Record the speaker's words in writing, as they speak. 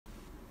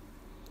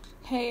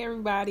Hey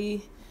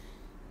everybody,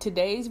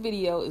 today's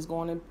video is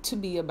going to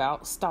be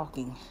about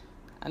stalking.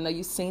 I know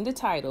you've seen the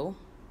title,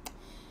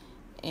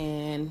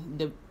 and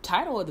the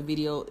title of the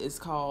video is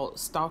called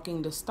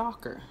Stalking the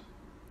Stalker.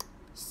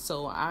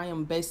 So I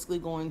am basically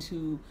going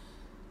to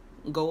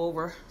go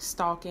over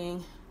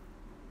stalking,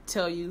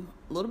 tell you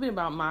a little bit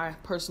about my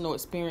personal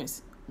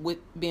experience with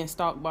being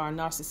stalked by a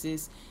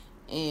narcissist,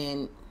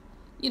 and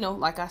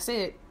like I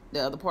said,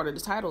 the other part of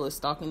the title is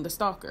Stalking the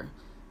Stalker.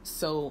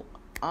 So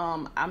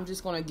I'm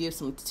just going to give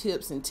some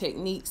tips and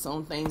techniques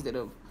on things that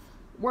have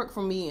worked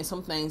for me and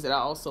some things that I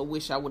also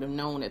wish I would have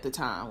known at the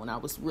time when I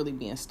was really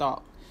being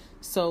stalked.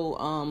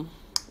 So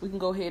we can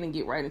go ahead and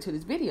get right into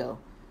this video.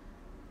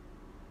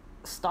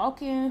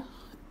 Stalking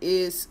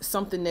is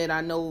something that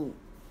I know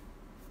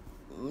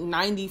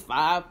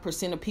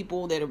 95% of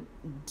people that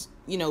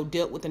have,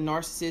 dealt with a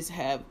narcissist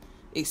have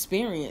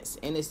experienced.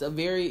 And it's a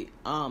very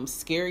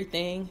scary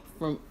thing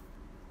from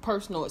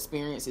personal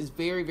experience. It's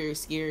very, very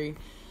scary.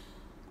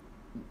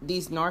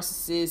 These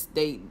narcissists,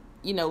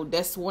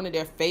 that's one of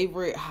their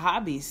favorite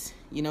hobbies.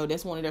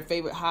 That's one of their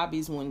favorite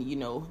hobbies when,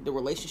 the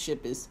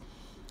relationship is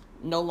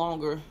no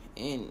longer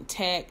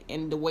intact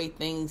and the way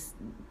things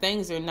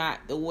are not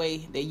the way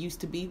they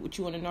used to be with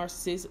you and a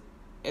narcissist,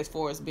 as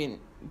far as being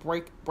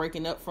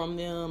breaking up from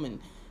them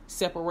and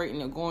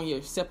separating or going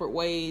your separate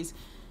ways.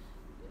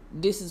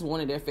 This is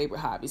one of their favorite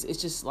hobbies.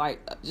 It's just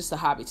a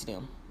hobby to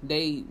them.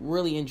 They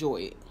really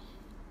enjoy it.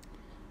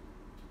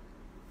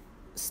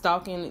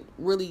 Stalking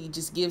really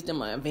just gives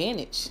them an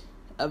advantage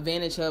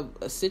of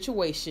a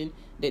situation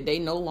that they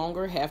no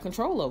longer have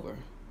control over.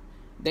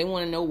 They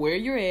want to know where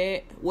you're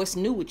at, what's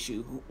new with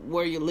you,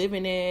 where you're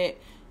living at,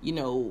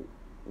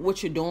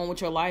 what you're doing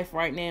with your life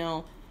right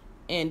now.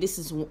 And this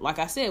is, like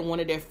I said, one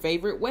of their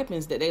favorite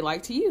weapons that they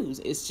like to use.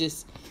 It's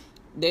just,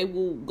 they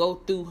will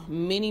go through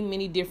many,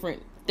 many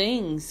different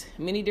things,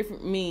 many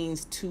different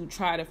means to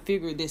try to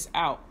figure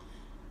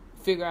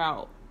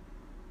out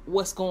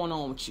what's going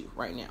on with you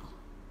right now.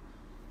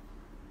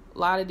 A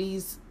lot of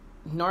these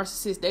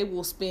narcissists, they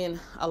will spend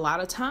a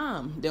lot of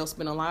time. They'll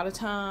spend a lot of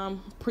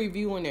time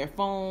previewing their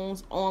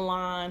phones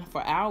online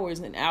for hours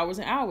and hours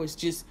and hours,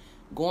 just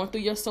going through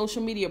your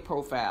social media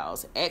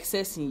profiles,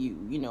 accessing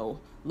you,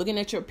 looking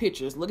at your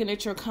pictures, looking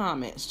at your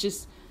comments.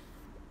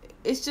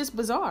 It's just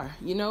bizarre,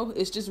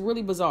 it's just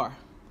really bizarre.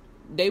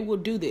 They will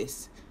do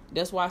this.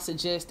 That's why I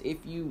suggest, if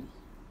you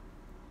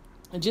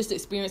just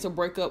experience a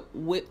breakup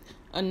with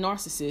a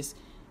narcissist,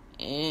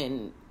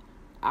 and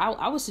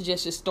I would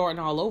suggest just starting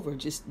all over,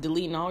 just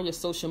deleting all your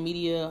social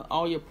media,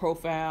 all your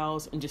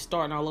profiles, and just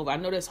starting all over. I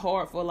know that's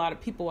hard for a lot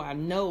of people. I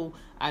know,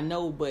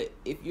 but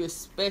if you're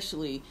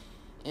especially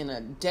in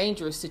a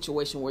dangerous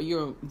situation where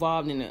you're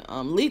involved in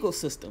a legal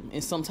system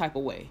in some type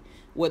of way,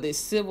 whether it's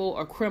civil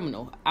or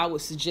criminal, I would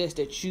suggest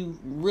that you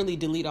really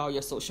delete all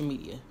your social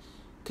media,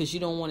 because you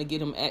don't want to give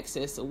them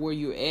access to where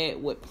you're at,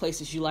 what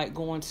places you like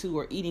going to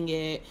or eating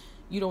at.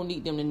 You don't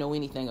need them to know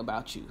anything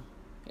about you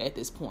at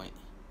this point.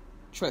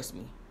 Trust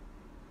me.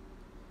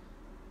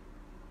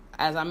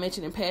 As I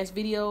mentioned in past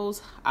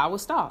videos, I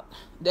was stalked.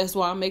 That's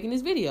why I'm making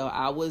this video.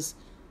 I was,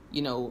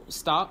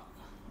 stalked.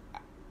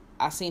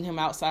 I seen him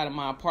outside of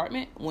my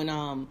apartment when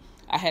I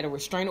had a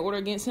restraining order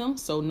against him.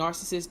 So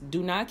narcissists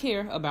do not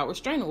care about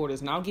restraining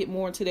orders, and I'll get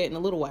more into that in a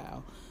little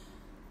while.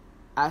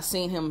 I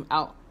seen him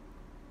out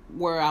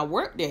where I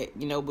worked at,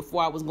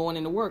 before I was going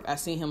into work. I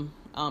seen him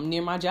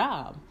near my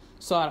job.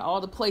 So out of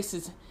all the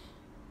places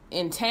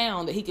in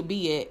town that he could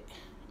be at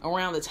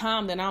around the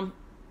time that I'm,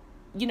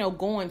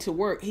 going to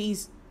work,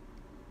 he's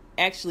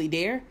actually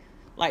there.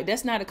 Like,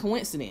 that's not a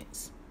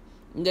coincidence.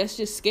 That's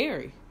just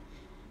scary.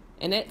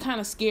 And that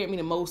kind of scared me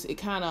the most. It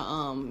kind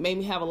of made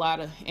me have a lot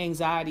of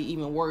anxiety,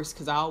 even worse,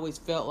 because I always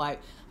felt like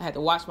I had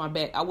to watch my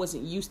back. I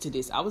wasn't used to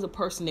this. I was a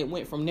person that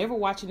went from never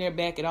watching their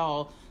back at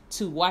all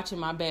to watching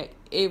my back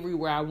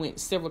everywhere I went,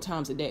 several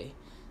times a day.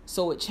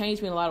 So it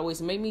changed me in a lot of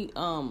ways. It made me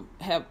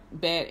have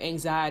bad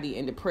anxiety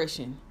and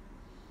depression.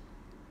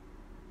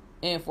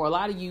 And for a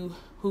lot of you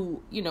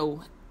who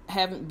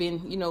haven't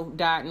been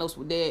diagnosed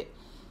with that,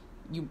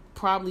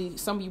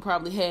 some of you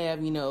probably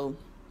have,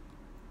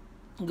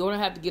 going to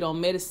have to get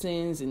on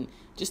medicines and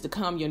just to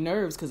calm your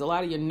nerves, because a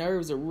lot of your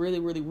nerves are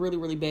really, really, really,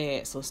 really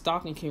bad. So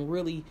stalking can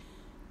really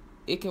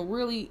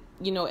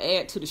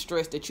add to the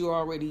stress that you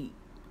already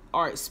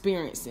are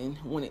experiencing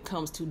when it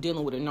comes to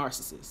dealing with a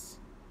narcissist.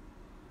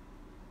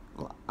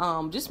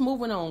 Just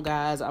moving on,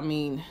 guys. I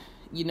mean,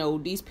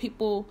 these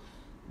people,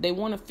 they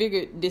want to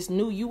figure this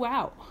new you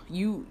out.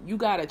 You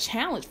got a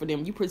challenge for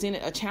them. You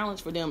presented a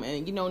challenge for them.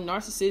 And,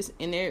 narcissists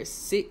in their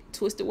sick,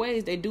 twisted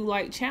ways, they do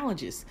like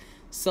challenges.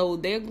 So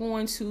they're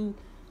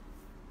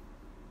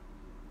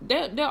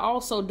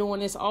also doing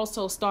this,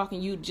 also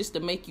stalking you just to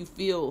make you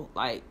feel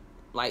like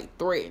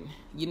threatened,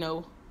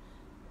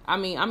 I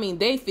mean,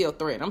 they feel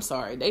threatened. I'm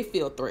sorry. They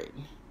feel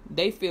threatened.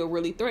 They feel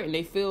really threatened.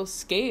 They feel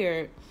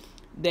scared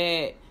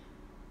that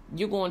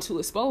you're going to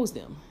expose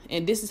them.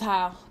 And this is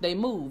how they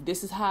move.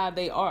 This is how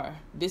they are.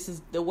 This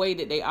is the way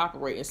that they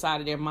operate inside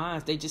of their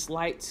minds. They just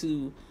like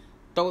to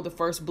throw the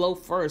first blow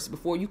first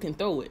before you can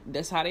throw it.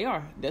 That's how they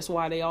are. That's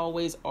why they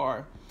always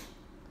are.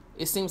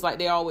 It seems like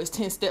they're always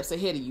 10 steps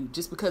ahead of you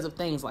just because of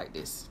things like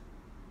this.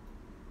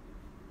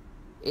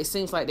 It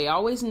seems like they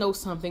always know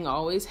something,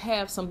 always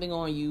have something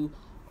on you,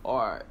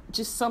 or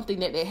just something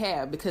that they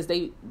have, because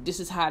this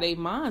is how their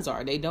minds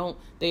are.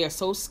 They are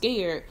so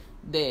scared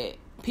that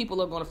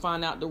people are going to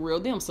find out the real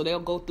them. So they'll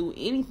go through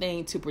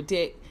anything to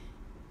protect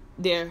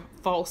their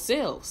false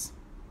selves.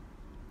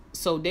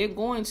 So they're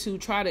going to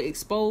try to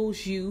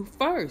expose you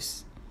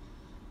first.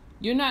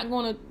 You're not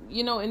going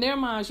to, in their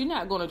minds, you're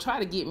not going to try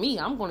to get me.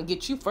 I'm going to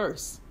get you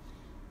first.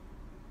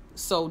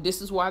 So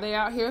this is why they're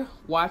out here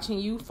watching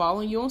you,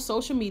 following you on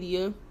social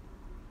media,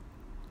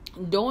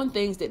 doing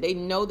things that they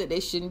know that they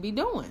shouldn't be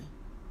doing.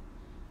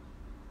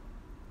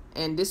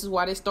 And this is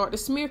why they start the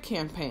smear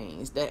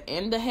campaigns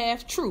and the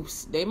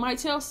half-truths. They might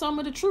tell some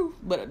of the truth,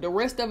 but the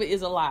rest of it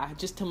is a lie,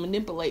 just to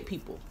manipulate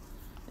people.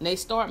 And they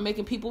start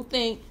making people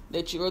think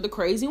that you're the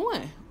crazy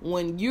one,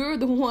 when you're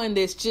the one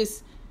that's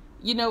just,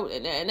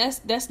 and that's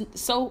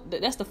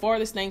the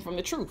farthest thing from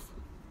the truth.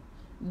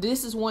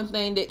 This is one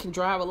thing that can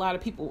drive a lot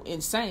of people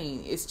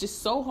insane. It's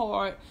just so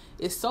hard.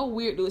 It's so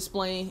weird to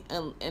explain.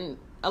 And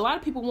a lot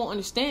of people won't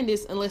understand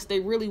this unless they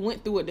really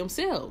went through it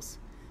themselves.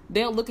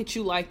 They'll look at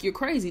you like you're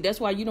crazy. That's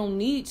why you don't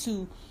need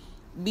to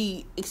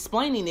be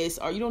explaining this,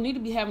 or you don't need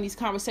to be having these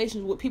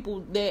conversations with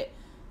people that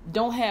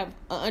don't have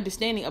an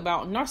understanding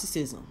about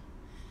narcissism.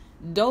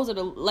 Those are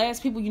the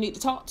last people you need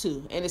to talk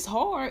to. And it's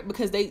hard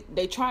because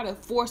they try to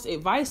force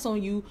advice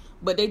on you,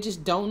 but they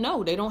just don't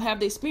know. They don't have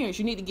the experience.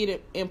 You need to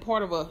get in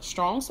part of a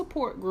strong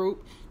support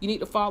group. You need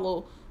to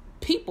follow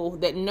people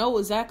that know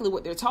exactly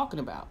what they're talking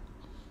about.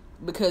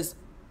 Because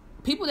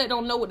people that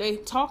don't know what they're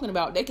talking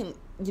about, they can,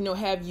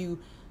 have you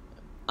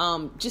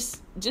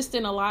just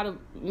in a lot of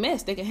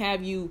mess. They can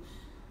have you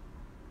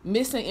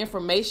missing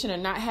information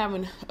and not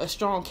having a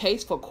strong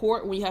case for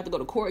court when you have to go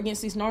to court against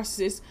these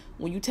narcissists.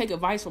 When you take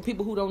advice from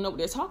people who don't know what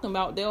they're talking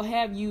about, they'll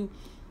have you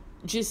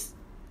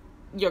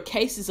your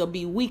cases will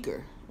be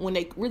weaker when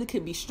they really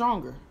could be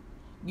stronger.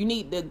 You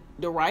need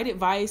the right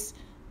advice,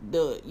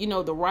 the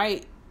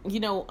right,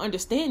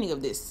 understanding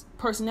of this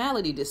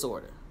personality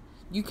disorder.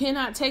 You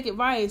cannot take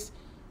advice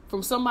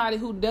from somebody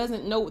who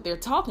doesn't know what they're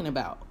talking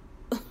about.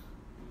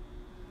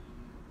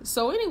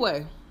 So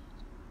anyway,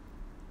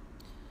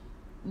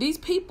 these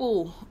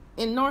people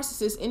in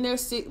narcissists, in their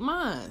sick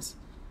minds,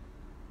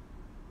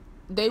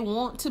 they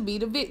want to be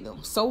the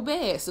victim so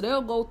bad. So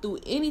they'll go through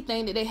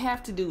anything that they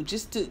have to do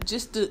just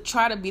to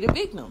try to be the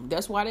victim.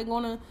 That's why they're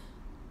going to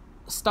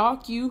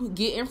stalk you,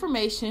 get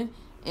information,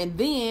 and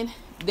then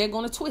they're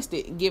going to twist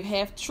it and give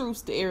half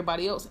truths to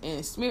everybody else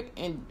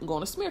and go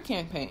on smear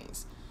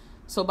campaigns.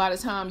 So by the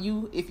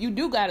time if you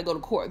do got to go to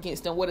court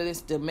against them, whether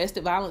it's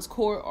domestic violence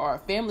court or a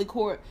family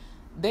court,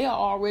 they'll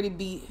already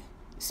be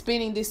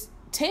spinning this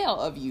tale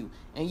of you,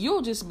 and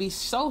you'll just be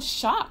so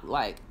shocked,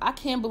 like, I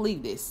can't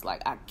believe this,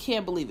 like, I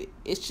can't believe it.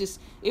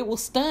 It will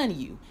stun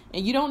you,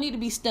 and you don't need to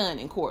be stunned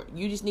in court.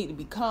 You just need to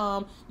be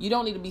calm. You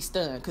don't need to be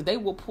stunned, because they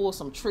will pull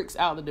some tricks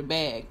out of the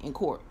bag in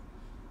court.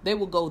 They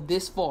will go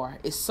this far.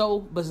 It's so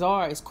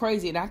bizarre, it's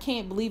crazy, and I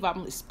can't believe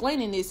I'm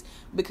explaining this,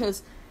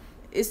 because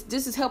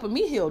this is helping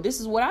me heal.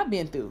 This is what I've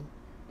been through,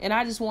 and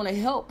I just want to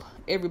help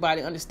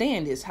everybody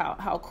understand this,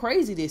 how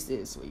crazy this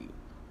is for you.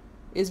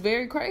 It's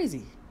very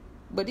crazy.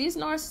 But these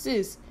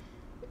narcissists,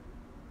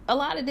 a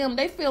lot of them,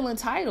 they feel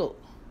entitled.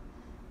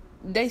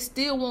 They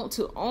still want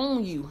to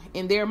own you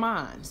in their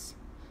minds.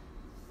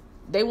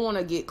 They want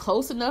to get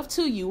close enough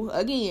to you,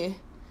 again,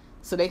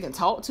 so they can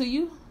talk to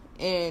you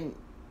and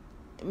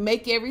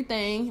make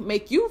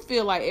you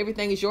feel like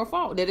everything is your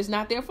fault, that it's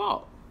not their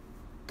fault.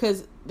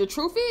 Because the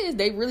truth is,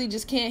 they really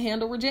just can't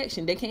handle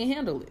rejection. They can't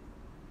handle it.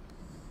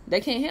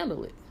 They can't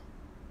handle it.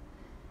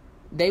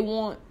 They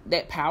want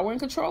that power and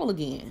control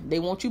again. They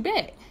want you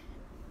back.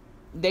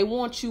 They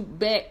want you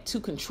back to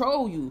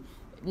control you,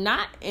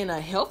 not in a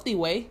healthy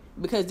way,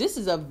 because this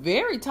is a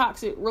very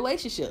toxic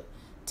relationship.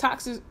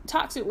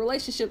 Toxic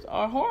relationships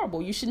are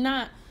horrible. You should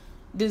not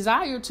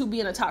desire to be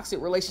in a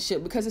toxic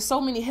relationship, because there's so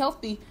many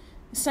healthy,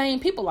 sane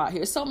people out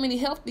here. So many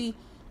healthy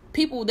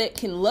people that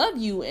can love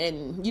you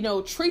and,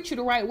 treat you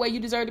the right way you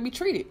deserve to be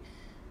treated.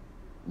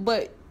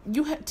 But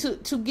you have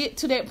to get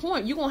to that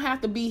point, you're going to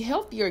have to be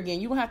healthier again.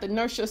 You're going to have to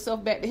nurse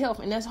yourself back to health.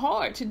 And that's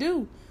hard to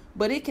do,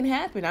 but it can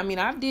happen. I mean,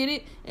 I've did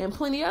it, and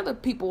plenty of other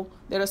people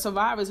that are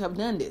survivors have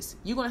done this.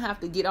 You're going to have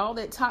to get all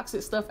that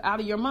toxic stuff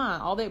out of your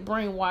mind, all that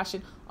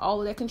brainwashing,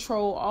 all of that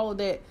control, all of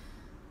that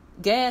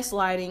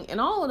gaslighting, and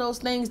all of those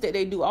things that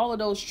they do, all of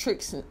those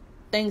tricks and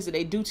things that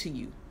they do to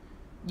you.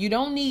 You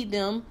don't need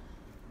them.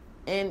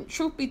 And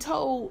truth be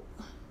told,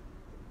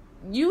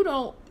 you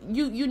know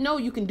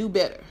you can do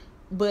better,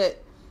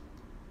 but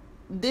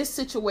this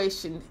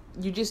situation,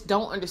 you just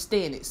don't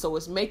understand it. So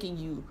it's making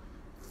you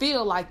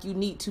feel like you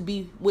need to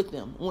be with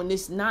them when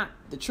it's not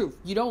the truth.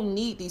 You don't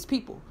need these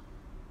people.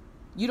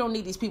 You don't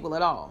need these people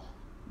at all.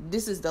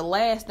 This is the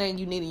last thing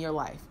you need in your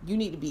life. You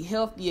need to be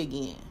healthy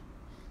again,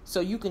 so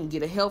you can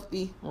get a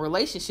healthy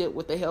relationship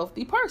with a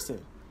healthy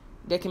person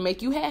that can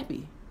make you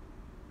happy.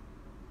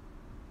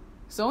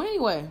 So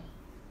anyway,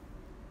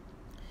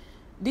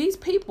 these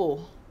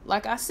people,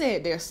 like I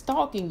said, they're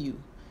stalking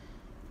you.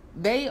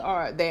 They're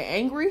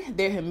angry,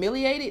 they're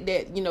humiliated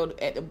that,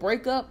 at the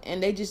breakup,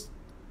 and they just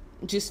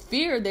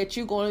fear that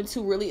you're going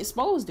to really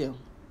expose them.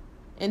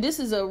 And this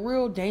is a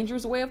real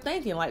dangerous way of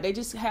thinking. Like, they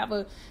just have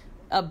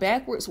a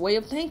backwards way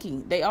of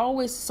thinking. They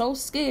always so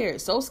scared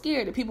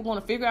that people are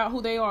going to figure out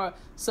who they are.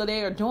 So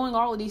they are doing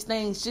all of these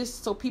things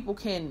just so people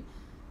can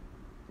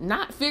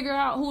not figure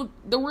out who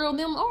the real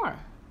them are,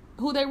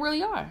 who they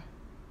really are.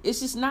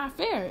 It's just not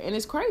fair, and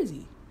it's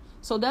crazy.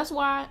 So that's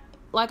why,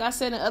 like I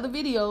said in other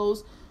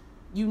videos,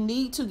 you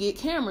need to get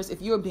cameras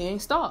if you're being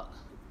stalked.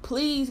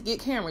 Please get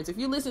cameras. If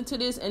you listen to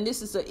this and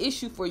this is an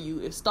issue for you,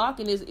 if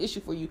stalking is an issue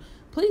for you,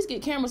 please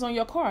get cameras on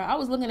your car. I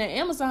was looking at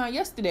Amazon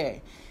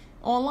yesterday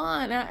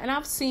online, and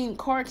I've seen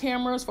car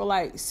cameras for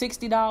like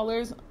 $60,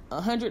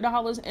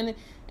 $100, and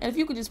if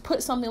you could just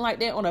put something like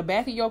that on the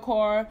back of your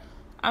car,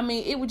 I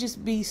mean, it would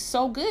just be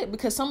so good,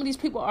 because some of these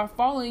people are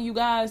following you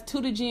guys to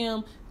the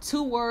gym,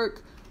 to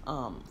work,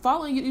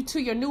 following you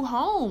to your new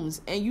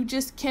homes, and you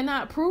just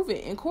cannot prove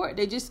it in court.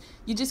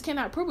 You just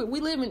cannot prove it. We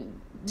live in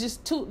this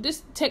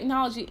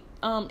technology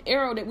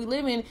era that we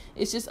live in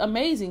is just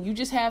amazing. You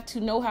just have to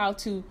know how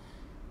to,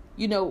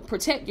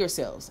 protect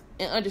yourselves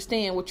and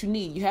understand what you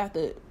need. You have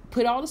to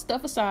put all the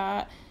stuff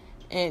aside,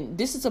 and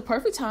this is a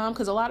perfect time,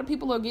 because a lot of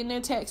people are getting their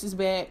taxes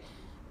back,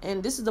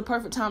 and this is the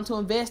perfect time to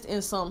invest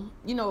in some,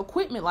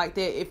 equipment like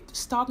that if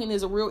stalking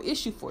is a real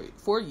issue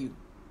for you.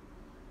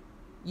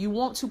 You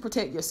want to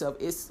protect yourself.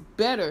 It's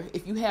better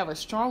if you have a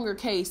stronger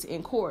case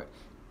in court,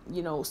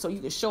 so you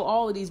can show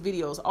all of these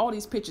videos, all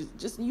these pictures.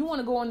 Just, you want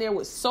to go in there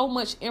with so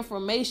much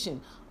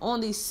information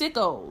on these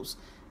sickos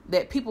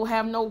that people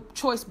have no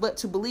choice but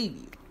to believe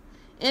you.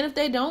 And if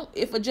they don't,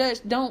 if a judge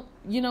don't,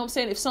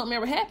 if something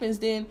ever happens,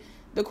 then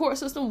the court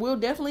system will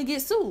definitely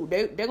get sued.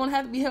 They're going to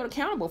have to be held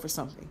accountable for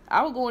something.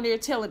 I will go in there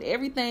telling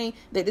everything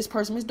that this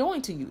person is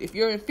doing to you. If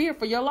you're in fear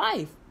for your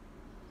life,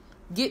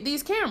 get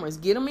these cameras,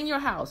 get them in your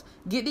house,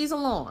 get these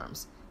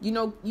alarms.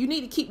 You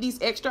need to keep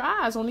these extra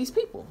eyes on these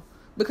people,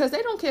 because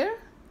they don't care.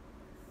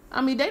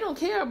 I mean, they don't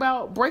care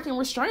about breaking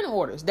restraining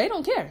orders. They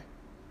don't care.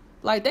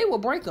 Like, they will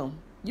break them.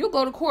 You'll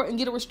go to court and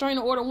get a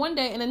restraining order one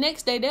day, and the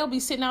next day they'll be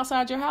sitting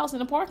outside your house in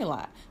the parking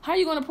lot. How are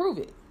you going to prove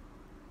it?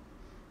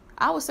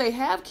 I would say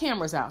have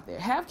cameras out there.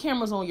 Have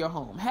cameras on your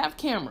home. Have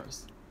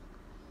cameras.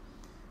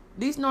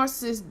 These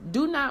narcissists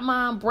do not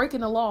mind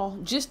breaking the law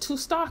just to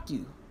stalk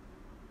you.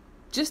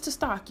 Just to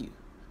stalk you.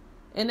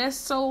 And that's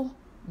so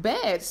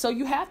bad. So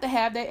you have to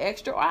have that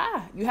extra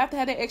eye. You have to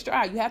have that extra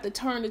eye. You have to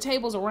turn the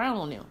tables around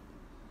on them.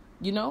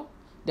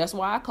 That's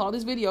why I call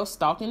this video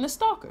Stalking the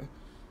Stalker.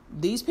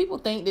 These people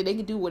think that they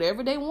can do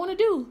whatever they want to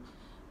do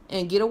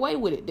and get away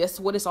with it. That's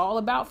what it's all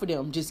about for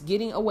them. Just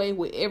getting away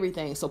with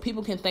everything. So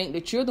people can think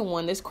that you're the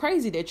one that's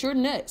crazy, that you're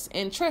nuts.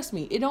 And trust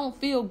me, it don't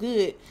feel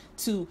good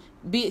to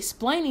be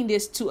explaining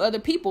this to other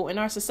people in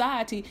our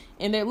society,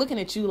 and they're looking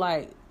at you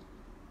like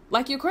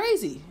you're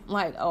crazy.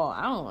 Like, oh,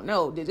 I don't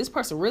know. Did this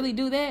person really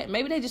do that?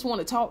 Maybe they just want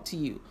to talk to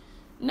you.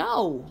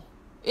 No,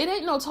 it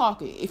ain't no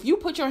talking. If you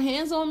put your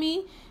hands on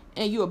me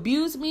and you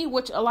abuse me,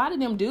 which a lot of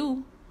them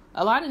do,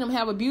 a lot of them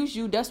have abused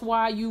you. That's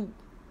why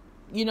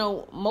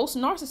most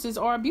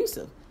narcissists are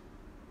abusive.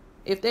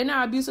 If they're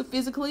not abusive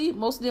physically,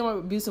 most of them are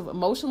abusive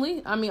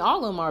emotionally. I mean,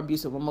 all of them are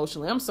abusive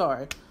emotionally. I'm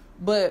sorry.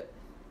 But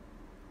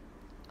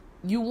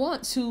you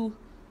want to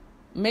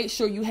make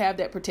sure you have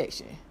that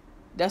protection.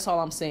 That's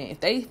all I'm saying. If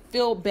they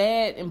feel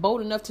bad and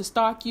bold enough to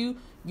stalk you,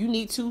 you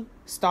need to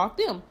stalk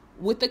them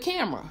with the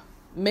camera,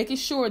 making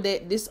sure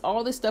that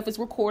all this stuff is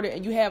recorded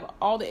and you have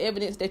all the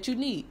evidence that you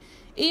need.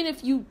 Even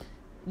if you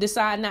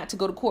decide not to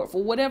go to court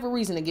for whatever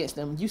reason against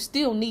them, you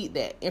still need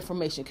that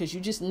information, because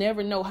you just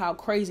never know how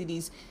crazy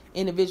these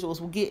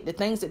individuals will get, the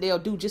things that they'll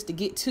do just to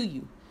get to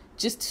you,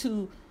 just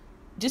to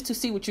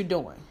see what you're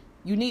doing.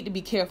 You need to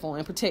be careful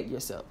and protect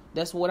yourself.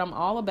 That's what I'm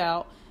all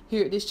about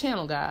here at this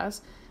channel,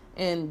 guys.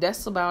 And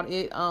that's about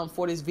it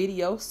for this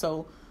video.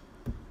 So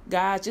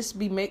guys, just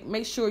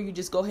make sure you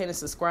just go ahead and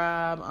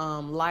subscribe,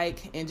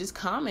 like, and just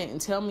comment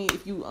and tell me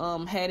if you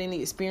had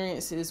any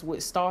experiences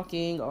with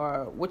stalking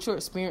or what your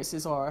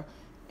experiences are.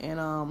 And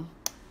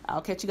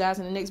I'll catch you guys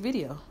in the next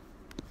video.